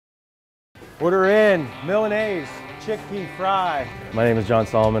Order in, Milanese, chickpea fry. My name is John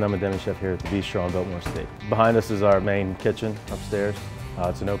Solomon. I'm a Demi chef here at the Bistro on Biltmore Estate. Behind us is our main kitchen upstairs.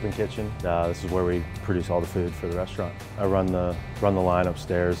 It's an open kitchen. This is where we produce all the food for the restaurant. I run the line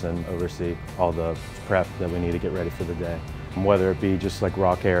upstairs and oversee all the prep that we need to get ready for the day. Whether it be just like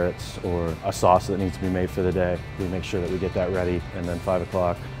raw carrots or a sauce that needs to be made for the day, we make sure that we get that ready, and then 5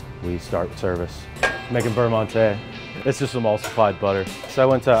 o'clock we start service. Making beurre monté. It's just emulsified butter. So I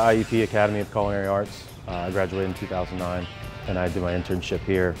went to IUP Academy of Culinary Arts. I graduated in 2009 and I did my internship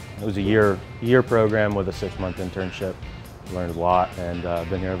here. It was a year program with a 6-month internship. Learned a lot and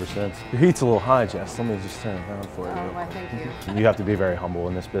been here ever since. Your heat's a little high, Jess. Let me just turn it down for you. Oh, well, thank you. You have to be very humble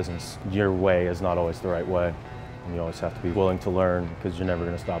in this business. Your way is not always the right way. And you always have to be willing to learn, because you're never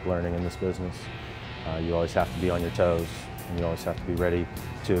going to stop learning in this business. You always have to be on your toes, and you always have to be ready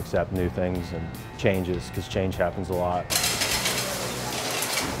to accept new things and changes, because change happens a lot.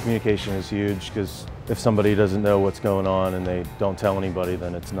 Communication is huge, because if somebody doesn't know what's going on and they don't tell anybody,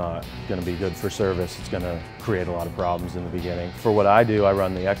 then it's not going to be good for service. It's going to create a lot of problems in the beginning. For what I do, I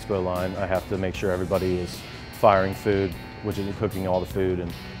run the expo line. I have to make sure everybody is firing food, which is cooking all the food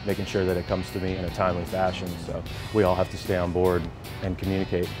and making sure that it comes to me in a timely fashion. So we all have to stay on board and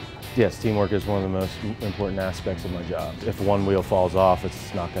communicate. Yes, teamwork is one of the most important aspects of my job. If one wheel falls off,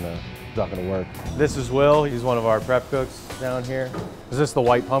 it's not gonna work. This is Will. He's one of our prep cooks down here. Is this the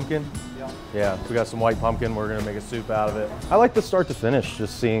white pumpkin? Yeah. Yeah, we got some white pumpkin. We're gonna make a soup out of it. I like the start to finish,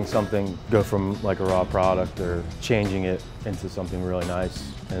 just seeing something go from like a raw product or changing it into something really nice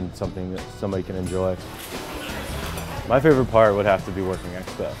and something that somebody can enjoy. My favorite part would have to be working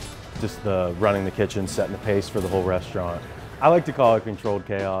expo. Just the running the kitchen, setting the pace for the whole restaurant. I like to call it controlled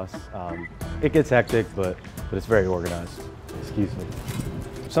chaos. It gets hectic, but it's very organized. Excuse me.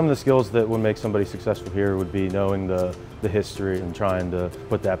 Some of the skills that would make somebody successful here would be knowing the history and trying to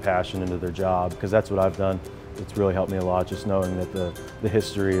put that passion into their job, because that's what I've done. It's really helped me a lot, just knowing that the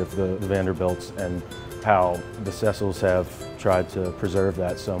history of the Vanderbilts and how the Cecils have tried to preserve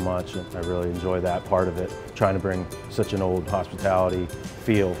that so much. And I really enjoy that part of it. Trying to bring such an old hospitality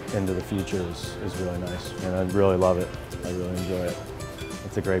feel into the future is really nice, and I really love it. I really enjoy it.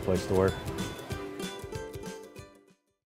 It's a great place to work.